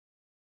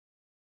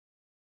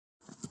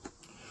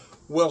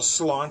Well,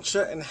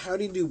 Slancha, and how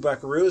do you do,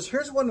 buckaroos?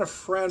 Here's one a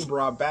friend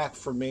brought back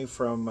for me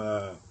from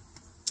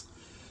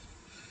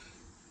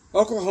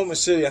Oklahoma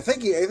City. I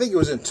think he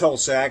was in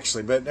Tulsa,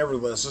 actually, but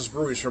nevertheless, this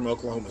brewery's from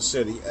Oklahoma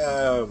City.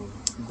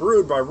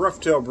 Brewed by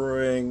Roughtail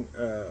Brewing,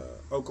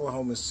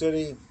 Oklahoma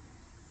City.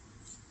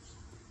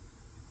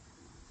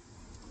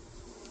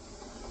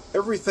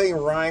 Everything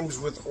Rhymes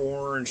with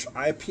Orange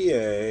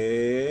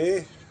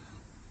IPA.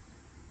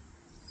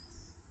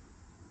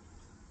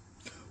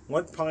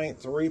 1 pint,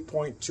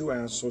 3.2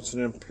 ounce, so it's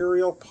an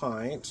imperial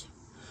pint.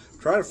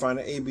 Try to find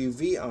an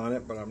ABV on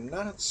it, but I'm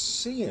not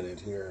seeing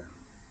it here.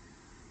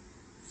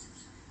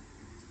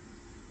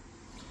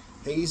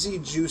 Hazy,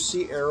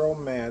 juicy,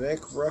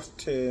 aromatic,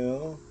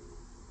 Roughtail.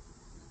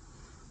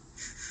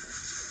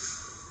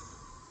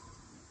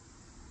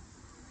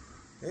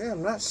 Yeah,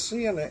 I'm not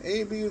seeing an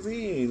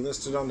ABV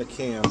listed on the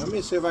can. Let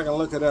me see if I can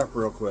look it up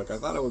real quick. I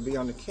thought it would be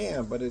on the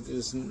can, but it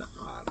is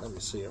not. Let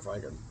me see if I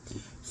can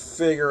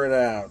figure it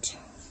out.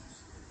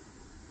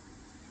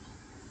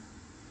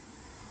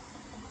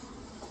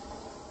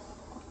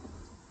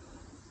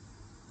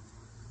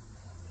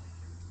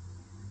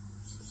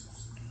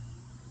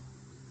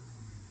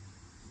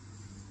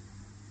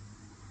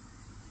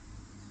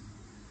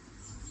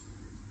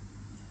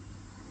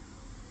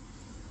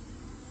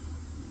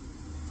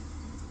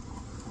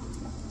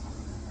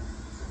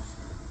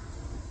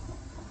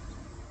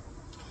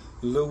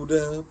 Load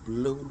up,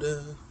 load up,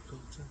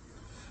 load up.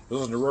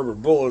 Those are the Rubber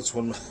Bullets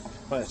when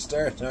I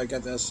started. I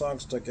got that song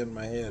stuck in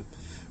my head.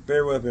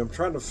 Bear with me. I'm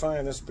trying to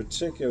find this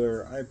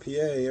particular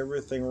IPA.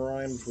 Everything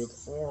Rhymes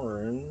with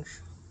Orange.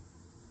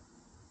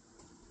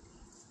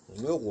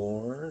 Little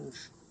orange.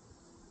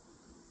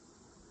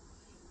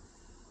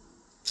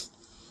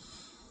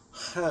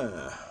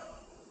 Huh.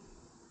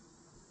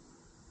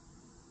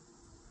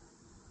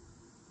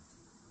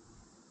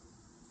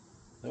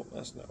 Nope,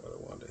 that's not what I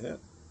wanted to hit.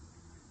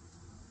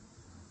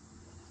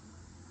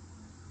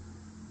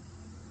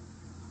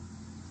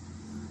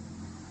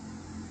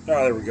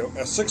 Oh, there we go.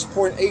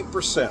 6.8%.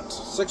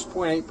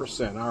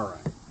 6.8%. All right.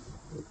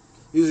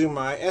 Using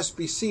my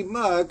SBC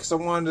mug because I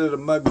wanted a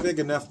mug big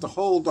enough to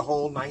hold the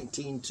whole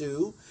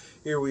 19.2.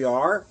 Here we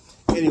are.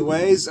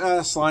 Anyways,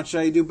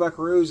 Slancha, you do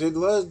buckaroos. It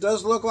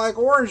does look like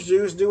orange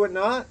juice, do it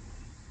not?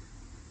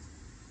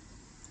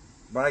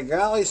 By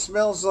golly,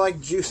 smells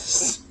like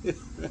juice.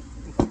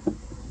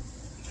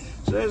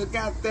 So it's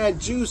got that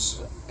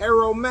juice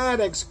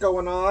aromatics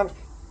going on.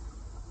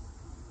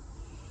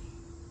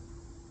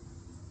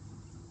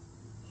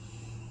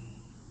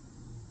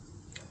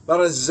 A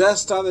lot of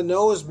zest on the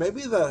nose,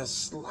 maybe the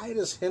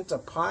slightest hint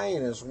of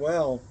pine as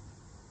well.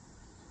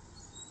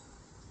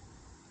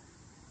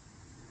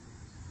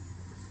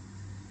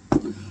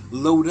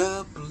 Load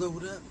up,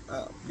 load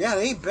up. Yeah,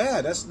 it ain't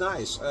bad. That's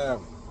nice.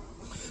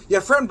 Yeah,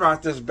 a friend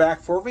brought this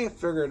back for me. I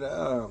figured,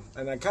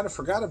 and I kind of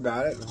forgot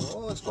about it.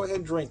 Well, let's go ahead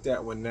and drink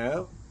that one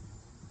now.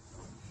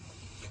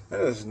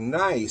 That is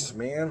nice,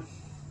 man.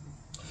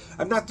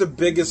 I'm not the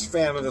biggest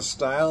fan of the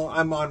style.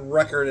 I'm on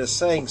record as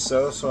saying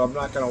so I'm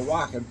not going to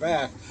walk it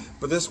back.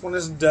 But this one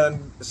is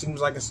done. It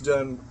seems like it's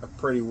done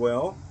pretty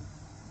well.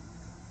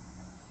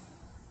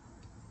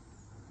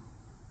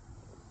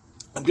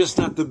 I'm just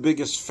not the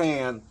biggest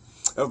fan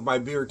of my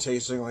beer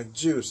tasting like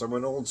juice. I'm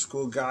an old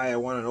school guy. I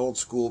want an old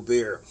school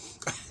beer.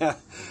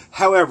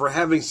 However,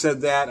 having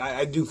said that,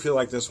 I do feel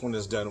like this one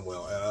is done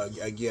well.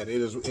 Again, it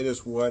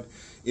is what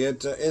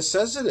it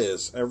says it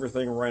is.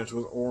 Everything Rhymes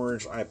with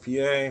Orange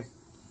IPA.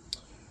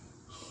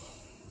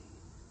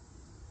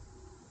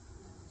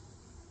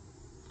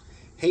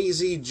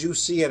 Hazy,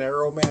 juicy, and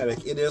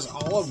aromatic. It is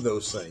all of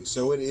those things.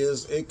 So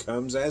it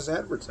comes as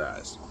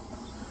advertised.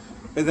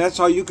 And that's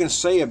all you can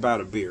say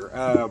about a beer.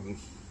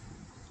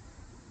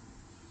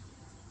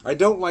 I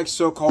don't like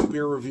so-called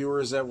beer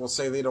reviewers that will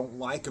say they don't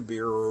like a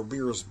beer or a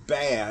beer is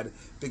bad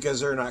because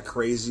they're not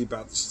crazy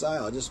about the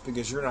style. Just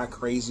because you're not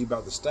crazy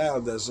about the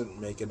style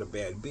doesn't make it a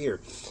bad beer.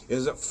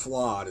 Is it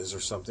flawed? Is there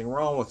something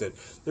wrong with it?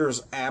 There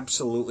is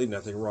absolutely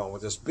nothing wrong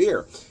with this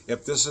beer.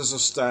 If this is a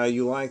style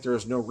you like, there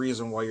is no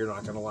reason why you're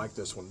not going to like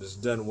this one. It's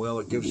done well.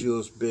 It gives you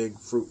those big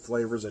fruit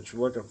flavors that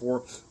you're looking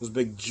for, those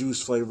big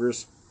juice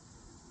flavors.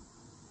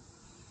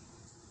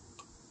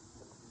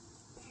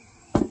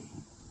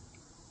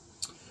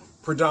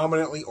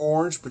 Predominantly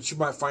orange, but you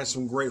might find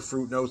some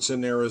grapefruit notes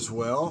in there as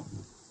well.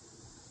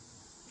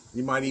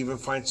 You might even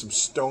find some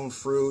stone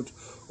fruit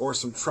or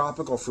some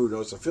tropical fruit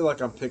notes. I feel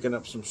like I'm picking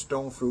up some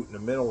stone fruit in the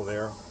middle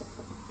there.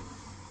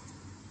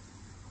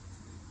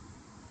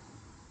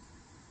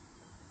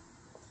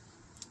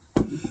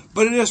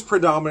 But it is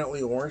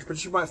predominantly orange,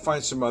 but you might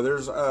find some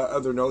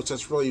other notes.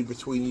 That's really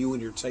between you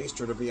and your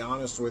taster, to be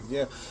honest with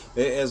you.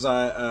 As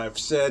I've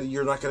said,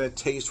 you're not going to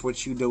taste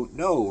what you don't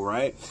know,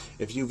 right?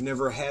 If you've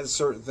never had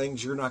certain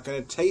things, you're not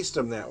going to taste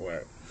them that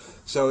way.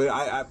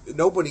 So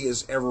nobody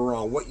is ever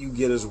wrong. What you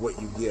get is what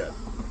you get.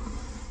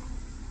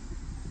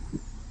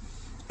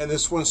 And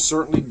this one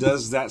certainly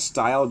does that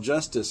style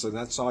justice, and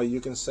that's all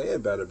you can say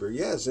about it. But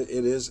yes, it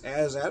is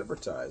as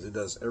advertised. It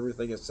does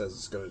everything it says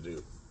it's going to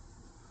do.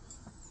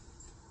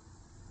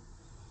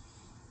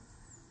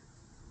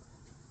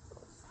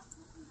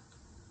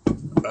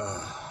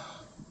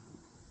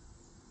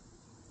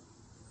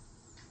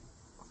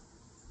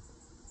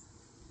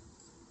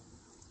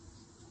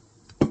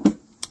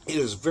 It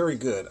is very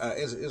good.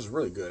 It's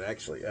really good,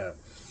 actually.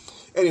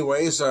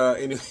 Anyways,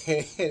 I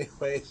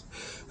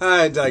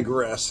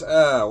digress.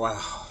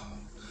 Wow.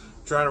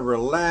 Trying to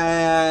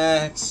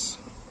relax.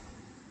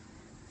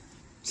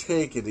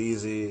 Take it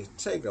easy.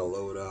 Take a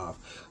load off.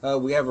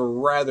 We have a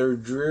rather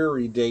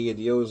dreary day in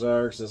the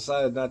Ozarks.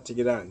 Decided not to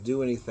get out and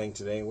do anything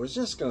today. We're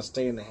just going to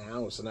stay in the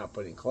house and not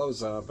put any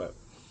clothes on. But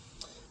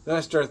then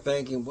I started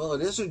thinking, well,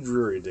 it is a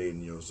dreary day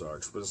in the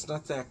Ozarks, but it's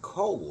not that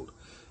cold.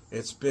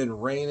 It's been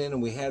raining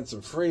and we had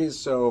some freeze,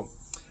 so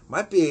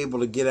might be able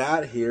to get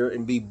out here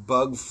and be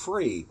bug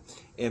free.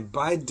 And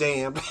by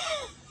damn,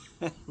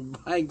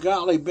 by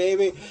golly,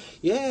 baby,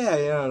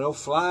 yeah, no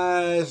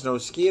flies, no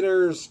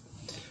mosquitoes.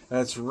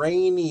 It's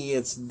rainy,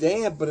 it's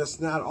damp, but it's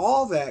not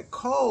all that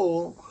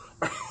cold.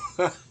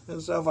 And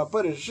so if I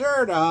put a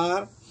shirt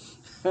on,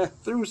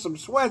 threw some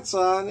sweats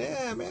on,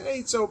 yeah, man, it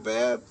ain't so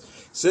bad.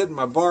 Sit in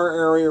my bar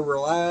area,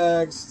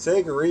 relax,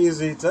 take her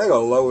easy, take a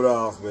load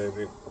off,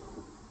 baby.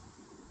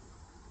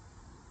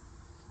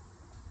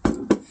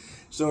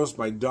 So it's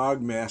my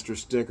Dog Master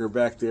sticker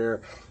back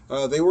there.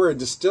 They were a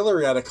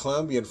distillery out of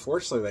Columbia.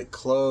 Unfortunately, they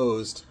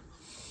closed.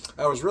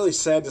 I was really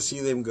sad to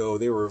see them go.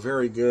 They were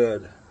very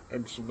good.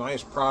 And some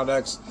nice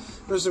products.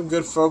 There's some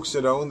good folks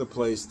that own the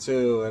place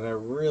too, and I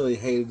really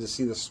hated to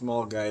see the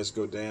small guys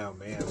go down,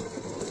 man.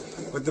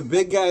 But the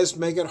big guys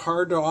make it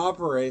hard to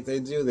operate.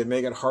 They do. They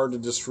make it hard to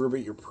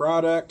distribute your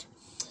product.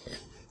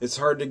 It's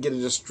hard to get a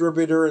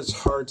distributor. It's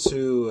hard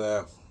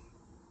to...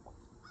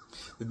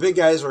 the big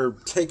guys are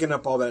taking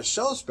up all that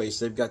shelf space.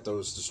 They've got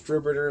those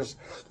distributors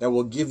that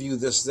will give you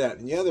this, that,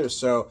 and the other.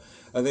 So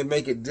they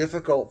make it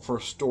difficult for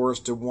stores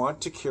to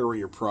want to carry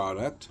your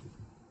product.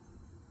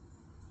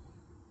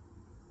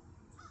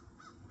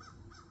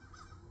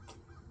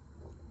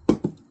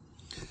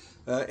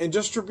 And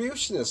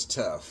distribution is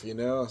tough,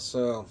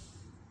 so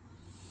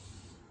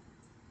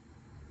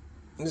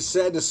it's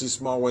sad to see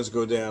small ones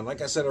go down.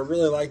 Like I said, I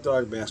really like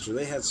Dog Master.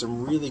 They had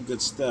some really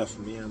good stuff,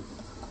 man.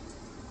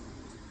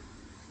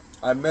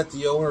 I met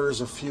the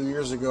owners a few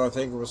years ago. I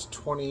think it was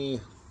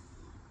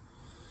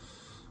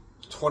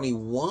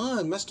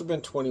 2021. Must have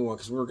been 21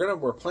 because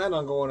we're planning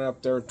on going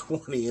up there in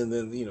 20, and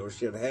then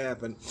shit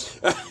happened.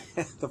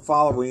 The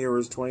following year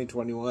was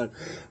 2021.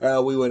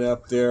 We went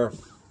up there.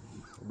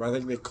 I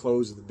think they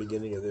closed at the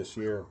beginning of this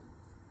year.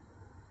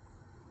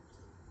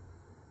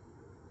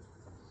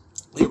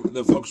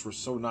 The folks were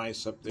so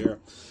nice up there.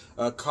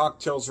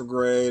 Cocktails were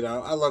great.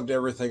 I loved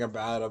everything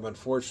about them.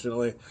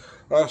 Unfortunately,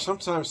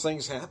 sometimes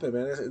things happen,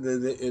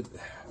 man.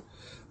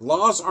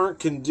 Laws aren't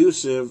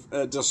conducive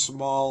to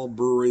small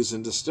breweries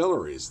and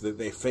distilleries.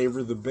 They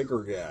favor the bigger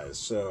guys.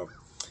 So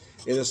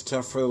it is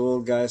tough for the little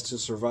guys to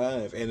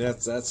survive, and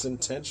that's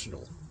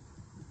intentional.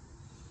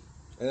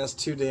 And that's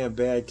too damn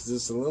bad because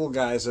it's the little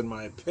guys, in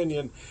my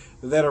opinion,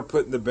 that are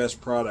putting the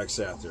best products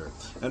out there.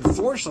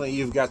 Unfortunately,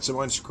 you've got some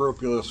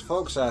unscrupulous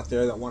folks out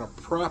there that want to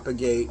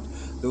propagate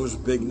those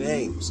big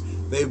names.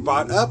 They've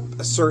bought up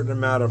a certain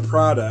amount of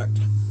product,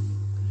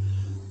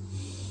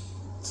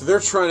 so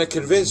they're trying to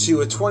convince you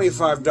a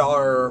 $25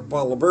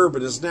 bottle of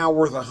bourbon is now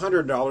worth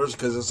 $100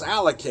 because it's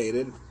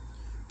allocated,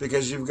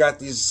 because you've got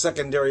these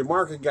secondary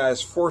market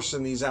guys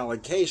forcing these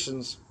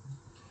allocations,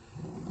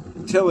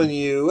 telling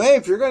you, hey,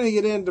 if you're going to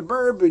get into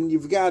bourbon,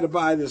 you've got to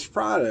buy this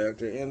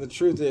product. And the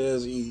truth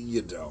is,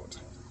 you don't.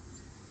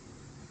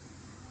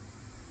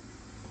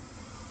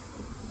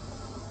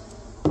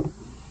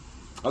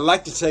 I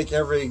like to take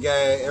every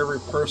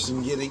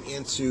person getting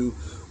into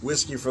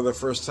whiskey for the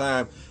first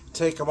time,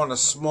 take them on a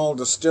small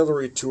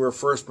distillery tour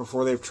first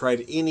before they've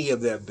tried any of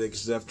that big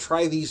stuff.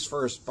 Try these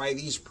first, buy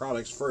these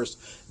products first,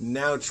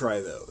 now try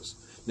those.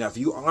 Now, if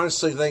you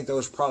honestly think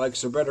those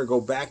products are better,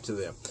 go back to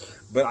them.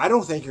 But I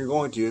don't think you're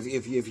going to.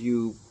 If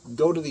you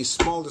go to these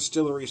small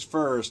distilleries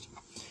first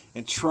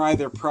and try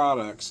their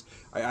products,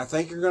 I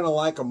think you're going to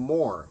like them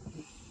more.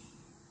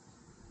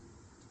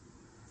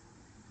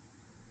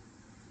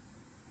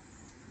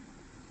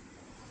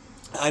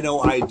 I know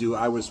I do.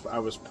 I was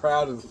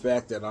proud of the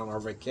fact that on our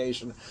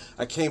vacation,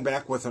 I came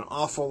back with an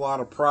awful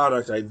lot of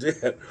product. I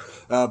did,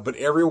 but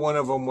every one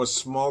of them was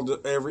small.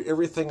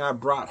 Everything I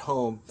brought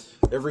home,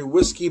 every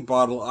whiskey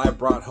bottle I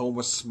brought home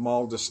was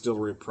small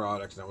distillery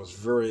product, and I was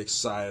very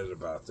excited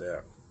about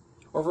that.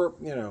 Over,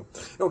 I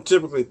don't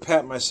typically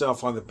pat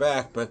myself on the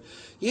back, but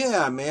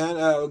yeah,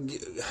 man,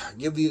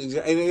 give these.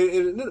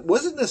 And it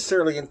wasn't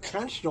necessarily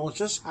intentional. It's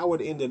just how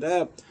it ended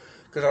up,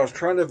 because I was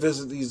trying to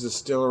visit these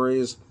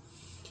distilleries.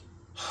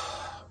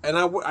 And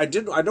I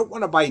don't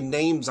want to buy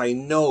names I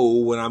know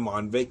when I'm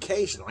on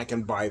vacation. I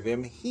can buy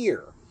them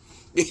here.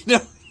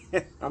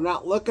 I'm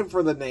not looking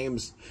for the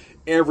names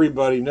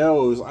everybody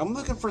knows. I'm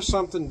looking for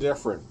something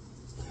different.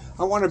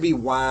 I want to be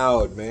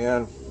wowed,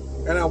 man.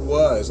 And I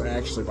was,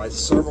 actually, by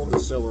several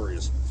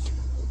distilleries.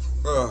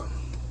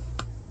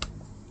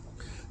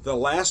 The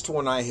last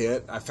one I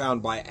hit, I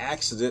found by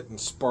accident in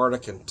Sparta,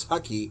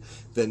 Kentucky,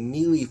 the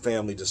Neely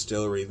family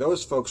distillery.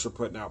 Those folks are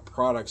putting out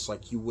products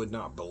like you would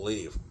not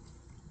believe.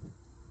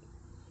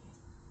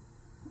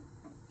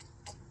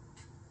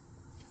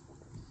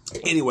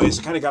 Anyways,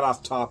 I kind of got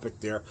off topic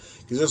there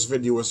because this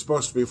video was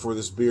supposed to be for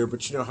this beer,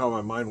 but you know how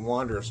my mind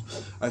wanders.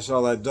 I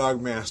saw that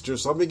Dogmaster,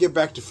 so let me get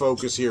back to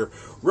focus here.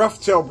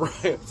 Roughtail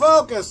Brewing,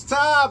 focus,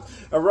 top!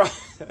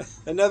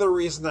 Another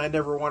reason I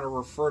never want to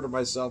refer to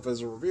myself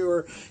as a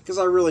reviewer, because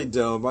I really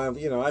don't.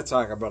 I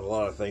talk about a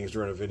lot of things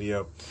during a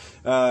video.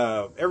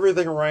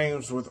 Everything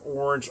rhymes with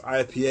orange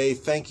IPA.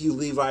 Thank you,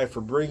 Levi,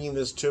 for bringing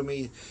this to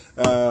me.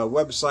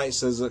 Website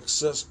says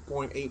it's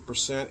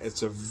 6.8%.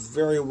 It's a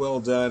very well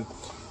done,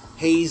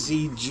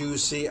 hazy,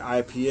 juicy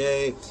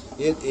IPA.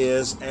 It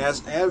is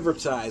as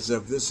advertised.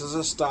 If this is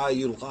a style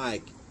you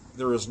like,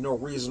 there is no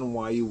reason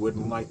why you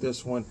wouldn't like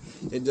this one.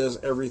 It does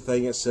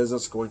everything it says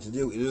it's going to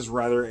do. It is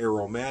rather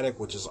aromatic,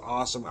 which is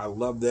awesome. I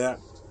love that.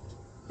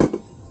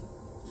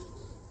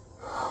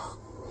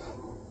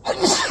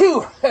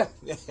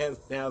 And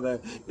now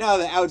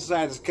the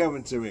outside is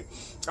coming to me.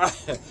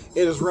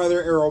 It is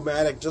rather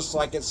aromatic, just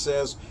like it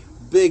says.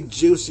 Big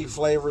juicy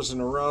flavors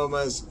and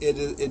aromas.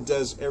 It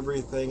does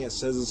everything it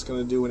says it's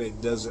going to do, and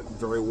it does it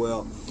very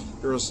well.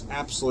 There is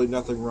absolutely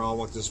nothing wrong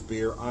with this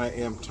beer. I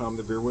am Tom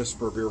the Beer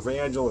Whisperer, Beer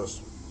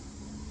Evangelist.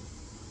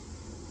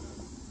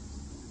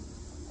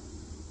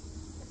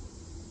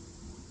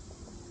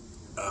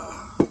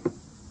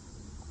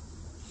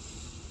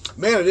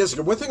 Man, it is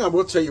good. One thing I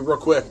will tell you real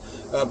quick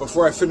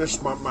before I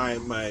finish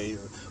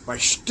my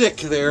shtick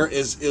there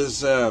is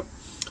the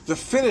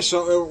finish.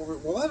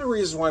 One of the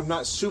reasons why I'm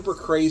not super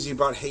crazy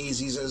about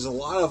hazies is a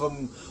lot of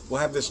them will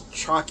have this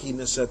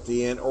chalkiness at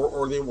the end,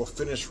 or they will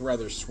finish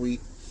rather sweet.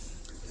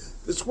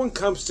 This one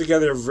comes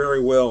together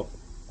very well.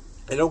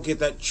 I don't get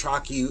that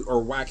chalky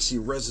or waxy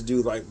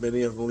residue like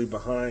many of them leave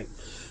behind.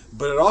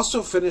 But it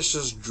also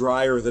finishes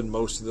drier than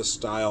most of the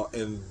style,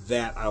 and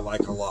that I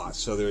like a lot.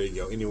 So there you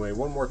go. Anyway,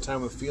 one more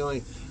time with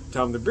feeling.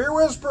 Tom the Beer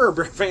Whisperer,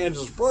 Beer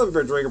Evangelist, brother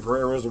beer drinker,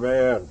 prayer is a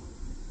man.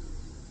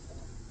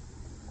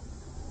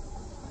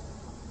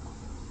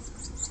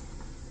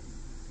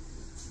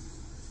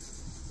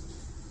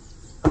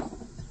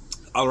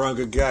 All around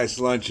good guys,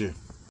 lunch you.